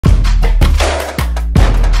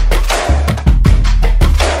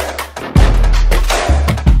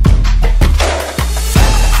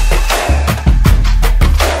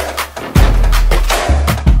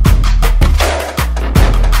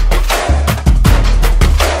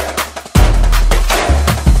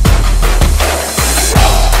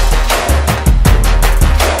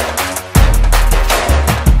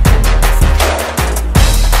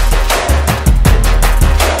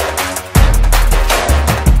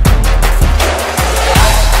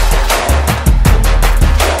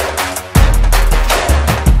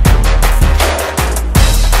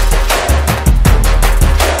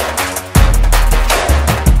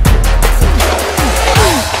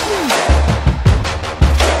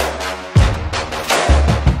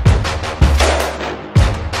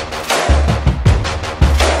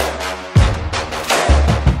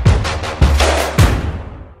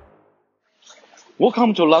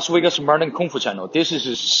Welcome to Las Vegas Modern Kung Fu channel. This is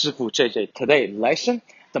Shifu JJ. Today lesson,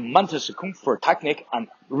 the Mantis Kung Fu technique and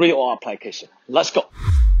real application. Let's go.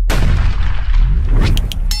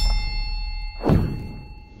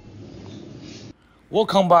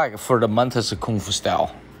 Welcome back for the Mantis Kung Fu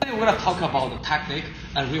style. Today we're going to talk about the technique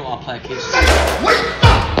and real application.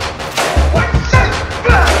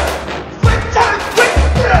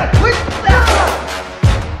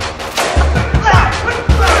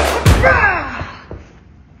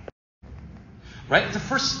 Right, the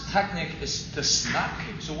first technique is the snap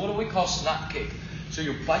kick. So what do we call snap kick? So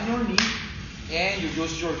you bend your knee and you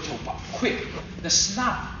use your toe quick. The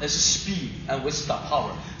snap is speed and with the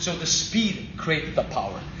power. So the speed creates the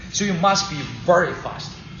power. So you must be very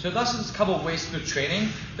fast. So that's a couple of ways to training.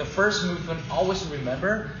 The first movement, always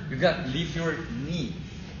remember, you got to lift your knee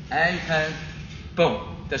and you can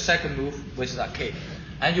boom. The second move with that kick.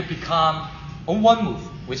 And you become on one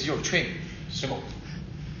move with your training. So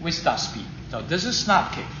with that speed. So this is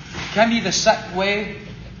snap kick. It can be the side way,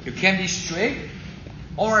 you can be straight,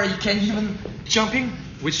 or you can even jumping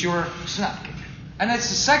with your snap kick. And that's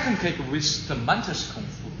the second kick with the Mantis Kung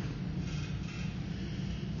Fu.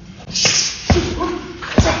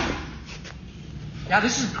 Yeah,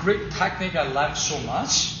 this is a great technique I like so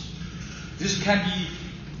much. This can be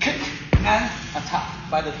kick and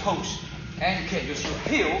attack by the toes. And you can use your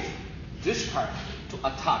heel, this part, to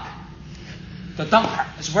attack. The down part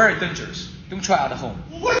is very dangerous. Don't try at home.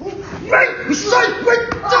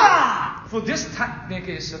 For this technique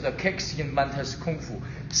is the kicks in Mantis Kung Fu.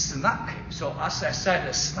 Snap kick. So as I said,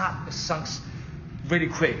 the snap sounds really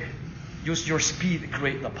quick. Use your speed to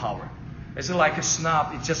create the power. It's like a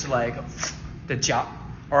snap, it's just like the jab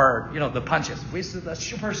or the punches with the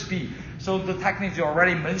super speed. So the technique you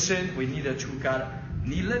already mentioned, we needed to get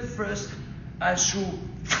knee lift first and through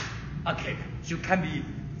a kick. You can be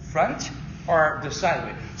front or the side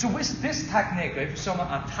way. So with this technique, if someone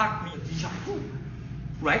attack me,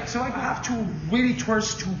 right? So I have to really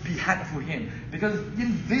towards to behind for him because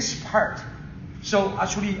in this part, so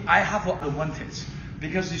actually I have an advantage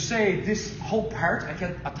because you say this whole part I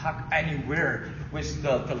can attack anywhere with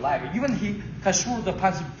the leg. Even he can throw the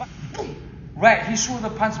punch back, boom, right? He threw the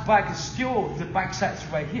punch back, still the back side's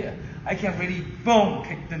right here. I can really boom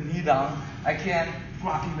kick the knee down. I can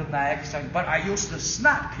blocking the neck, but I use the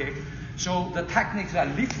snap kick. So the technique is I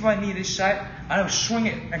lift my knee this side and I swing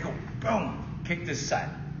it and go boom, kick this side.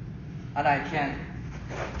 And I can't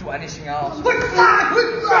do anything else.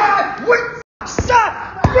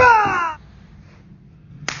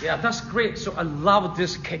 Yeah, that's great. So I love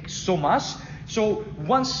this kick so much. So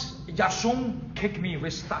once Yashong kick me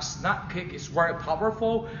with that snap kick, it's very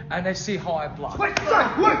powerful and I see how I block.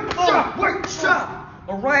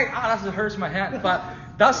 Alright, that hurts my hand, but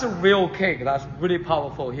that's a real kick. That's really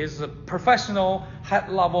powerful. He's a professional,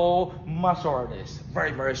 high-level martial artist.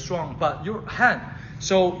 Very, very strong. But your hand,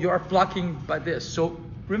 so you are blocking by this. So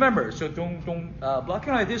remember, so don't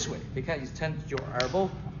blocking like this way. You can extend your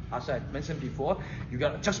elbow, as I mentioned before. You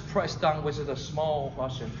gotta just press down with a small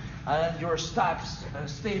motion, and your steps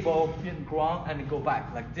stable in ground and go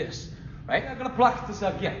back like this. Right? I'm gonna block this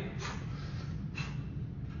again.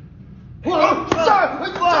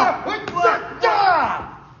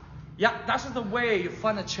 Yeah, that's the way you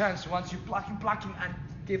find a chance once you blocking and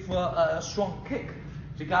give a strong kick.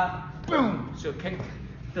 You got boom, so kick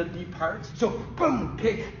the deep part. So boom,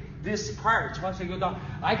 kick this part. Once you go down,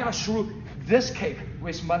 I gotta shoot this kick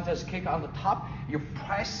with Mantis kick on the top. You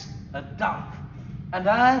press down, and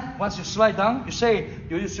then once you slide down,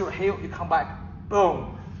 you use your heel, you come back,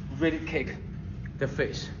 boom, really kick the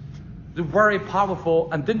face. The very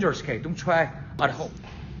powerful and dangerous kick. Don't try at home.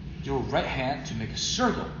 Your right hand to make a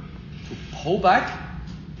circle, to pull back,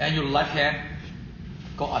 and your left hand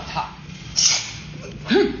go attack.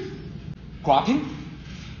 Grabbing.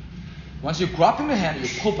 Once you grabbing the hand, you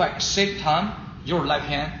pull back. Same time, your left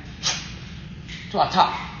hand to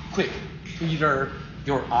attack. Quick to either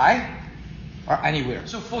your eye or anywhere.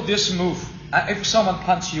 So for this move, if someone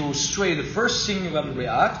punch you straight, the first thing you're gonna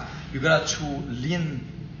react, you got to lean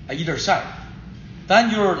either side.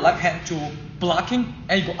 Then your left hand to blocking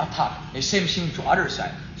and you go attack. The same thing to other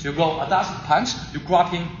side. So you go attack punch, you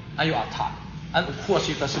grabbing and you attack. And of course,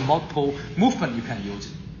 if there's multiple movement you can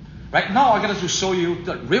use. Right now, I'm going to show you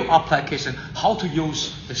the real application, how to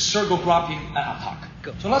use the circle grabbing and attack.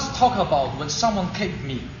 Go. So let's talk about when someone kick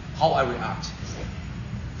me, how I react.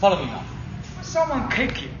 Follow me now. When someone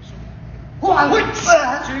kick you,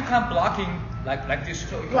 so you can blocking like this.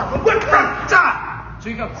 So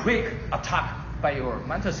you can quick attack by your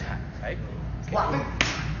Mantis hand, right? Okay.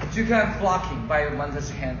 So you can blocking by your Mantis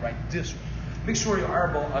hand right this way. Make sure your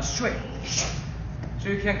elbow are straight. So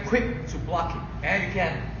you can quick to block it, and you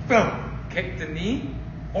can boom, kick the knee,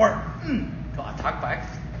 or to attack back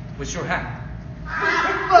with your hand.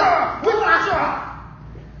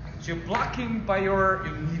 So you're blocking by your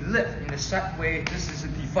knee lift in a set way. This is a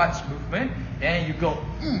defense movement, and you go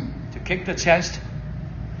to kick the chest,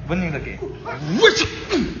 winning the game.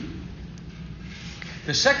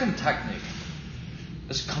 The second technique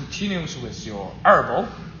is continuous with your elbow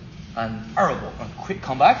and quick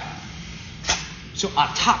comeback. So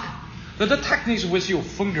attack. The technique is with your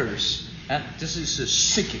fingers, and this is a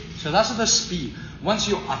shaking. So that's the speed. Once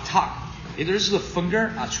you attack, it is the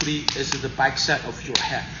finger actually is the back side of your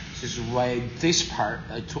hand. This is right this part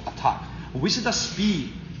to attack. With the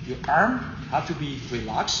speed, your arm have to be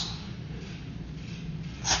relaxed,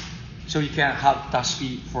 so you can have that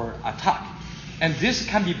speed for attack. And this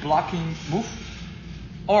can be blocking move,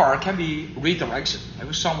 or can be redirection.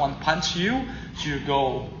 If someone punch you, so you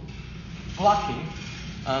go blocking,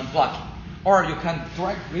 or you can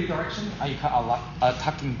direct redirection, and you can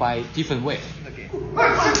attacking by different way.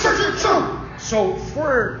 So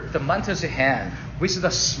for the Mantis hand, with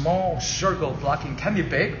the small circle blocking can be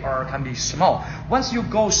big or can be small. Once you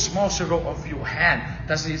go small circle of your hand,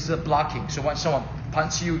 that is the blocking. So when someone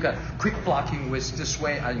punch you, you can quick blocking with this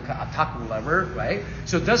way, and you can attack lever, right?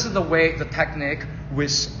 So this is the way, the technique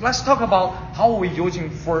with. Let's talk about how we're using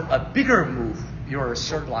for a bigger move, your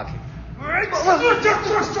third blocking.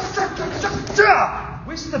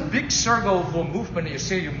 With the big circle for movement, you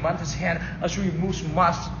see your Mantis hand actually moves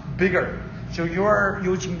much bigger. So you're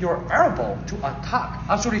using your elbow to attack,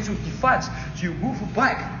 actually to defense. So you move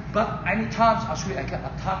back, but anytime actually I can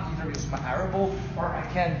attack, either use my elbow, or I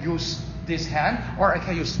can use this hand, or I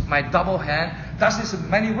can use my double hand. That is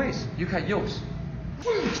many ways you can use.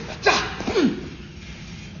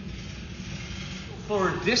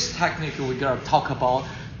 For this technique, we're gonna talk about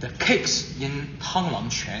the kicks in tanglang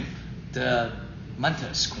quan, the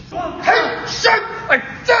Mantis Kung.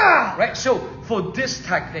 Right, so for this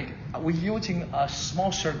technique, we're using a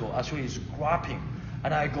small circle, actually it's grabbing,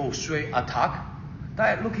 and I go straight attack.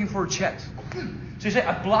 That looking for a chance. So you say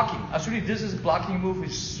I'm blocking. Actually, this is blocking move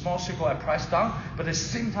with small circle. I press down, but at the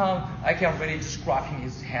same time, I can really just grabbing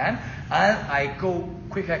his hand, and I go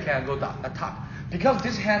quick. I can go down attack. Because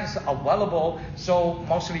this hand is available, so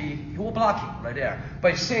mostly you are blocking right there.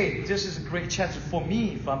 But say this is a great chance for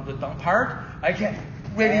me from the down part. I can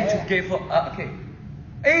ready to give okay.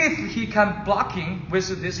 If he can blocking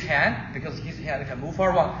with this hand, because his hand can move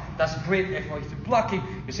forward, that's great. If he's blocking,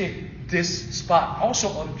 you see this spot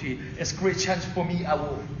also empty. It's a great chance for me. I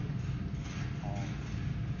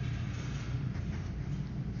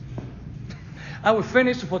will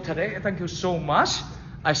finish for today. Thank you so much.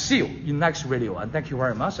 I see you in next video, and thank you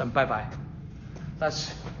very much, and bye bye.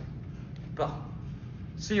 Let's go.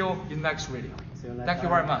 See you in next video. Thank you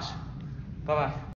very much. Bye bye.